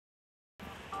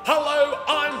Hello,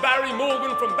 I'm Barry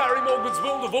Morgan from Barry Morgan's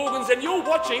World of Organs, and you're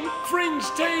watching Fringe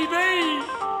TV.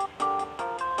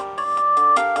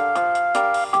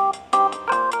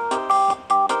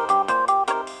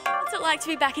 What's it like to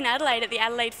be back in Adelaide at the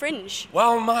Adelaide Fringe?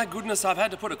 Well, my goodness, I've had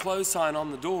to put a close sign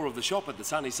on the door of the shop at the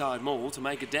Sunnyside Mall to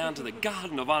make it down to the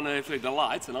Garden of Unearthly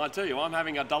Delights, and I tell you, I'm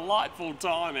having a delightful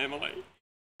time, Emily.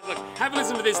 Look, have a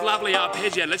listen to this lovely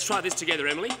arpeggio. Let's try this together,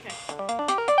 Emily. Okay.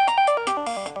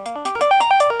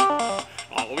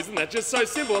 Oh, isn't that just so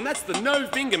simple? And that's the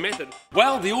no-finger method.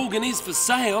 Well, the organ is for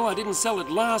sale. I didn't sell it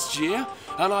last year,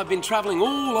 and I've been travelling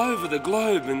all over the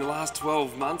globe in the last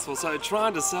 12 months or so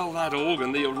trying to sell that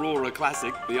organ, the Aurora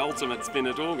Classic, the ultimate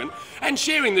spinet organ, and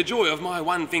sharing the joy of my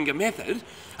one-finger method.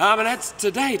 And that's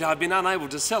to date I've been unable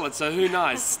to sell it, so who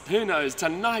knows? Who knows?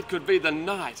 Tonight could be the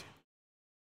night.